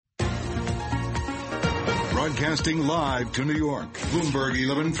Broadcasting live to New York, Bloomberg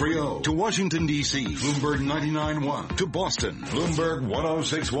 1130. To Washington, D.C., Bloomberg 99.1. To Boston, Bloomberg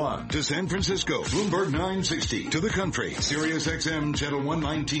 106.1. To San Francisco, Bloomberg 960. To the country, Sirius XM Channel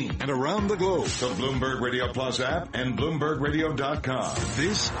 119. And around the globe, the Bloomberg Radio Plus app and BloombergRadio.com.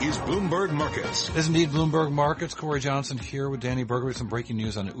 This is Bloomberg Markets. It is indeed Bloomberg Markets. Cory Johnson here with Danny Berger with some breaking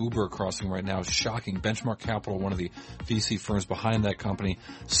news on Uber crossing right now. Shocking. Benchmark Capital, one of the VC firms behind that company,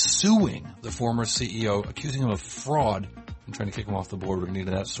 suing the former CEO, accusing him of fraud and trying to kick him off the board. We're going to get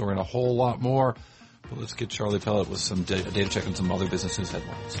into that story and a whole lot more. But let's get Charlie Pellet with some data check and some other business news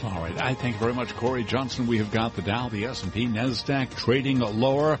headlines. All right. I thank you very much, Cory Johnson. We have got the Dow, the S&P, NASDAQ trading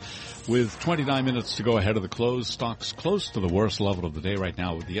lower with 29 minutes to go ahead of the close. Stocks close to the worst level of the day right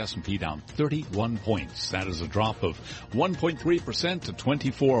now with the S&P down 31 points. That is a drop of 1.3% to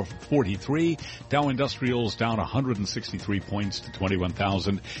 2443. Dow Industrials down 163 points to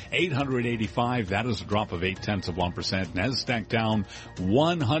 21,885. That is a drop of 0.8%. NASDAQ down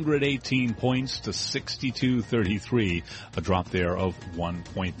 118 points to 6233, a drop there of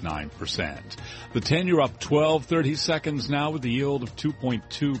 1.9%. The 10-year up 12.30 seconds now with the yield of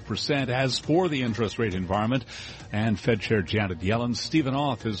 2.2%. As for the interest rate environment and Fed Chair Janet Yellen, Stephen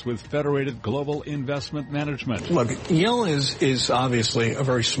Auth is with Federated Global Investment Management. Look, Yellen is obviously a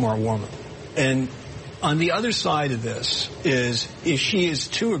very smart woman. And on the other side of this is if she is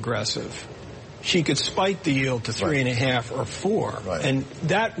too aggressive, she could spike the yield to 3.5 or 4, and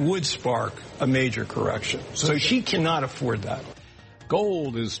that would spark a major correction. So she cannot afford that.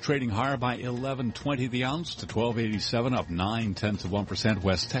 Gold is trading higher by 11.20 the ounce to 12.87, up 0.9%.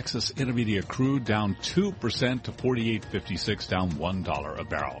 West Texas Intermediate crude down 2% to 48.56, down $1 a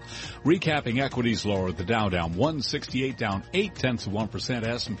barrel. Recapping equities lower, the Dow down 168, down 0.8%.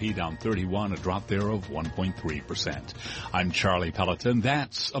 S&P down 31, a drop there of 1.3%. I'm Charlie Pelleton.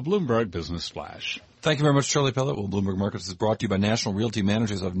 That's a Bloomberg Business Flash. Thank you very much, Charlie Pellet. Well, Bloomberg Markets is brought to you by National Realty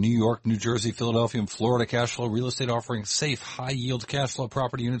Managers of New York, New Jersey, Philadelphia, and Florida. Cash flow real estate offering safe, high-yield cash flow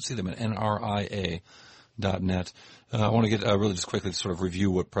property units. See them at nria.net. I want to get really just quickly sort of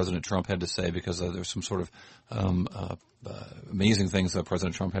review what President Trump had to say because there's some sort of amazing things that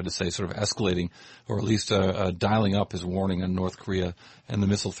President Trump had to say, sort of escalating or at least dialing up his warning on North Korea and the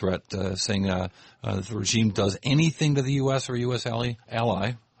missile threat, saying if the regime does anything to the U.S. or U.S.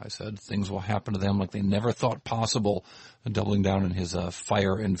 ally, I said, things will happen to them like they never thought possible, doubling down on his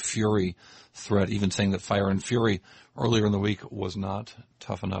fire and fury threat, even saying that fire and fury earlier in the week was not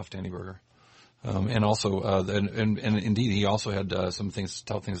tough enough, Danny Berger. And also, and indeed, he also had some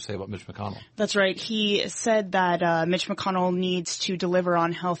tough things to say about Mitch McConnell. That's right. He said that Mitch McConnell needs to deliver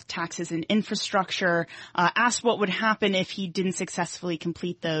on health, taxes, and infrastructure. Asked what would happen if he didn't successfully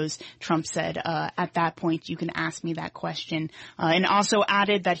complete those. Trump said, at that point, you can ask me that question. And also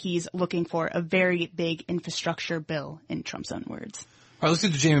added that he's looking for a very big infrastructure bill, in Trump's own words. All right, let's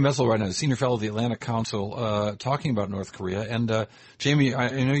get to Jamie Metzl right now, the senior fellow of the Atlantic Council, talking about North Korea. And, Jamie,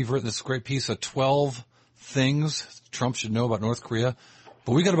 I know you've written this great piece of 12 things Trump should know about North Korea,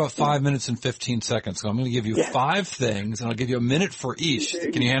 but we got about 5 minutes and 15 seconds. So I'm going to give you 5 things, and I'll give you a minute for each.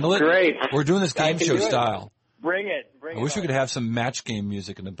 Can you handle it? Great. We're doing this game show style. Bring it. I wish we could have some match game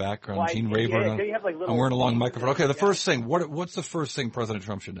music in the background. Well, Gene Rayburn. I'm wearing a long microphone. Okay, the first thing. What's the first thing President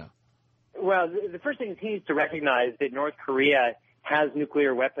Trump should know? Well, the first thing is he needs to recognize that North Korea has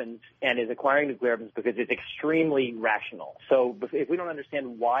nuclear weapons and is acquiring nuclear weapons because it's extremely rational. So if we don't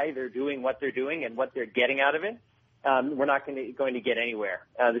understand why they're doing what they're doing and what they're getting out of it, we're not going to get anywhere.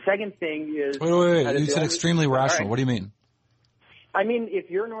 The second thing is... Wait. You said extremely rational. Right. What do you mean? I mean, if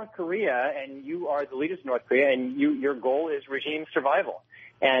you're North Korea and you are the leaders of North Korea and your goal is regime survival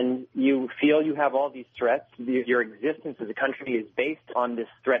and you feel you have all these threats, your existence as a country is based on this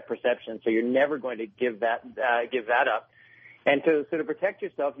threat perception, so you're never going to give that up. And to protect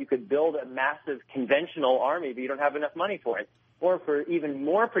yourself, you could build a massive conventional army, but you don't have enough money for it. Or for even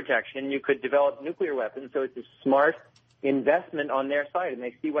more protection, you could develop nuclear weapons. So it's a smart investment on their side. And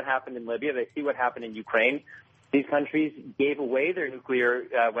they see what happened in Libya. They see what happened in Ukraine. These countries gave away their nuclear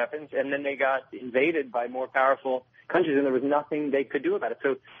weapons, and then they got invaded by more powerful countries, and there was nothing they could do about it.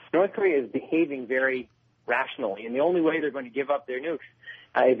 So North Korea is behaving very rationally. And the only way they're going to give up their nukes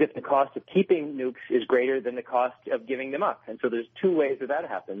is if the cost of keeping nukes is greater than the cost of giving them up. And so there's 2 ways that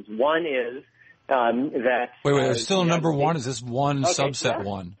happens. One is that... Wait, there's still a number one? Is this one subset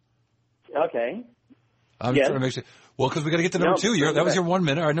one? Okay. I'm just trying to make sure. Well, because we got to get to number 2. That was your 1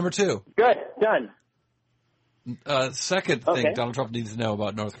 minute. All right, number 2. Good. Done. Second thing Donald Trump needs to know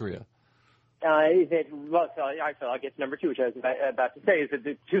about North Korea. I'll get to number 2, which I was about to say, is that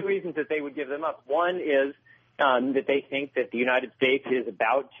the 2 reasons that they would give them up. One is that they think that the United States is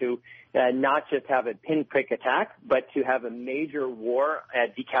about to not just have a pinprick attack, but to have a major war, a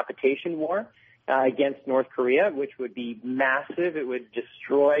decapitation war against North Korea, which would be massive. It would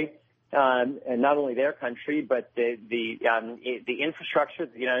destroy not only their country, but the infrastructure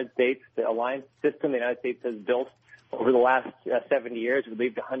that the United States, the alliance system the United States has built over the last 70 years would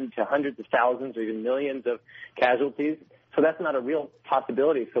lead to hundreds of thousands or even millions of casualties. So that's not a real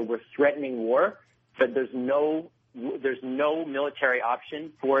possibility. So we're threatening war, but there's no military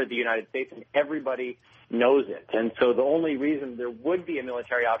option for the United States, and everybody knows it. And so the only reason there would be a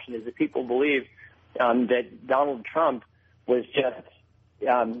military option is if people believe that Donald Trump was just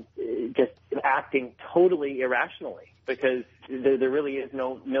acting totally irrationally, because there really is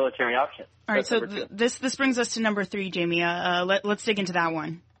no military option. All right, so this brings us to number 3, Jamie. Let's dig into that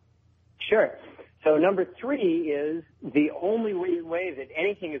one. Sure. So number 3 is the only way that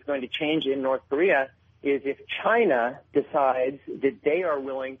anything is going to change in North Korea is if China decides that they are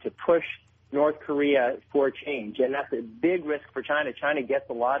willing to push North Korea for change. And that's a big risk for China. China gets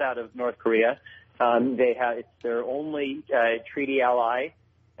a lot out of North Korea. It's their only treaty ally.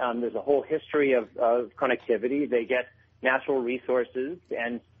 There's a whole history of connectivity. They get natural resources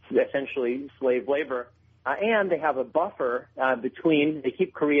and essentially slave labor. And they have a buffer they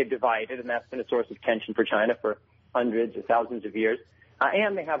keep Korea divided, and that's been a source of tension for China for hundreds or thousands of years.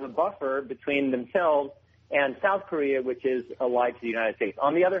 And they have a buffer between themselves and South Korea, which is allied to the United States.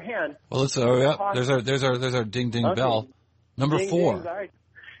 On the other hand, well, there's our ding bell. Number 4.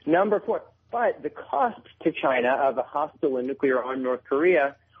 Number 4. But the cost to China of a hostile and nuclear-armed North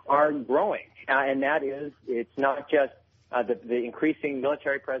Korea are growing, and that is, it's not just the increasing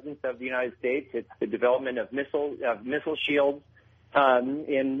military presence of the United States. It's the development of missile shields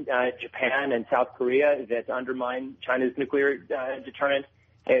in Japan and South Korea that undermine China's nuclear deterrent.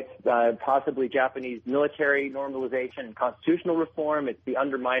 It's possibly Japanese military normalization and constitutional reform. It's the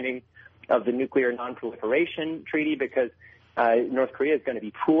undermining of the nuclear non-proliferation treaty, because North Korea is going to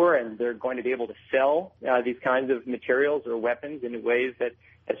be poor, and they're going to be able to sell these kinds of materials or weapons in ways that,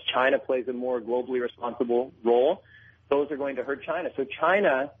 as China plays a more globally responsible role, those are going to hurt China. So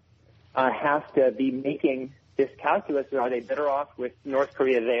China has to be making this calculus. Are they better off with North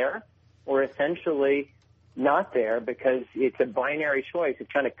Korea there, or essentially not there, because it's a binary choice. If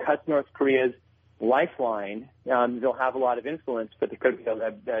China cuts North Korea's lifeline, they'll have a lot of influence, but there could be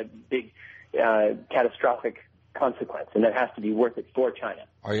a big catastrophic consequence, and that has to be worth it for China.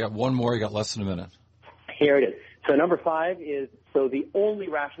 All right, you got one more. You got less than a minute. Here it is. So number 5 is, so the only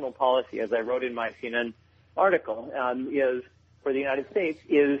rational policy, as I wrote in my CNN article, is for the United States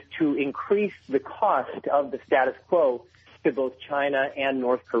is to increase the cost of the status quo to both China and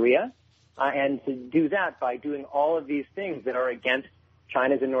North Korea, and to do that by doing all of these things that are against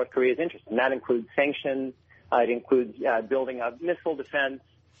China's and North Korea's interests. And that includes sanctions. It includes building up missile defense.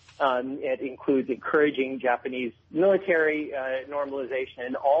 It includes encouraging Japanese military normalization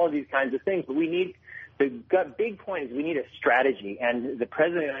and all of these kinds of things. But the big point is we need a strategy. And the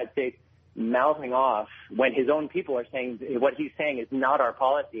President of the United States mouthing off when his own people are saying what he's saying is not our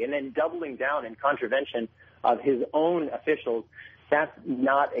policy, and then doubling down in contravention of his own officials, that's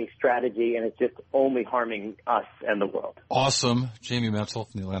not a strategy, and it's just only harming us and the world. Awesome. Jamie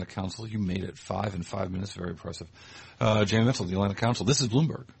Metzl from the Atlantic Council. You made it 5 in 5 minutes. Very impressive. Jamie Metzl, the Atlantic Council. This is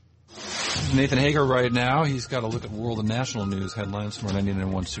Bloomberg. Nathan Hager right now. He's got a look at world and national news headlines from our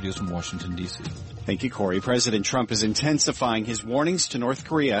 99.1 studios in Washington, D.C. Thank you, Cory. President Trump is intensifying his warnings to North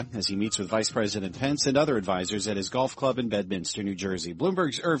Korea as he meets with Vice President Pence and other advisors at his golf club in Bedminster, New Jersey.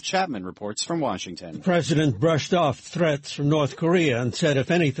 Bloomberg's Irv Chapman reports from Washington. The president brushed off threats from North Korea and said, if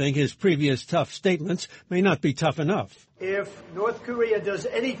anything, his previous tough statements may not be tough enough. If North Korea does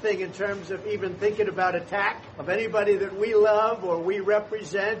anything in terms of even thinking about attack of anybody that we love or we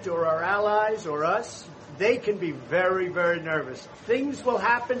represent or our allies or us, they can be very, very nervous. Things will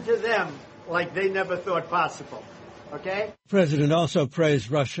happen to them like they never thought possible. Okay? The president also praised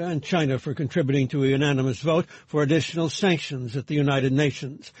Russia and China for contributing to a unanimous vote for additional sanctions at the United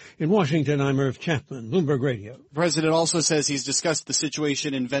Nations. In Washington, I'm Irv Chapman, Bloomberg Radio. The president also says he's discussed the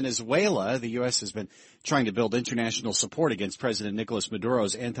situation in Venezuela. The U.S. has been trying to build international support against President Nicolas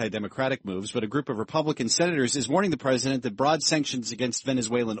Maduro's anti-democratic moves, but a group of Republican senators is warning the president that broad sanctions against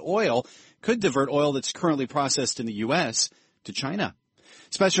Venezuelan oil could divert oil that's currently processed in the U.S. to China.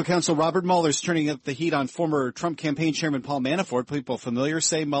 Special counsel Robert Mueller is turning up the heat on former Trump campaign chairman Paul Manafort. People familiar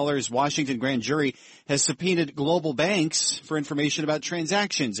say Mueller's Washington grand jury has subpoenaed global banks for information about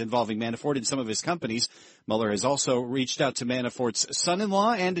transactions involving Manafort and some of his companies. Mueller has also reached out to Manafort's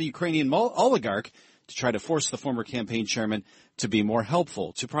son-in-law and a Ukrainian oligarch to try to force the former campaign chairman to be more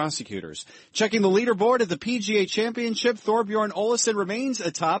helpful to prosecutors. Checking the leaderboard at the PGA Championship, Thorbjorn Olesen remains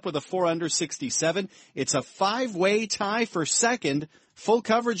atop with a 4-under 67. It's a 5-way tie for second. Full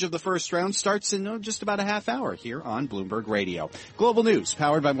coverage of the first round starts in just about a half hour here on Bloomberg Radio. Global news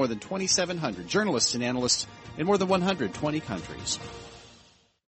powered by more than 2,700 journalists and analysts in more than 120 countries.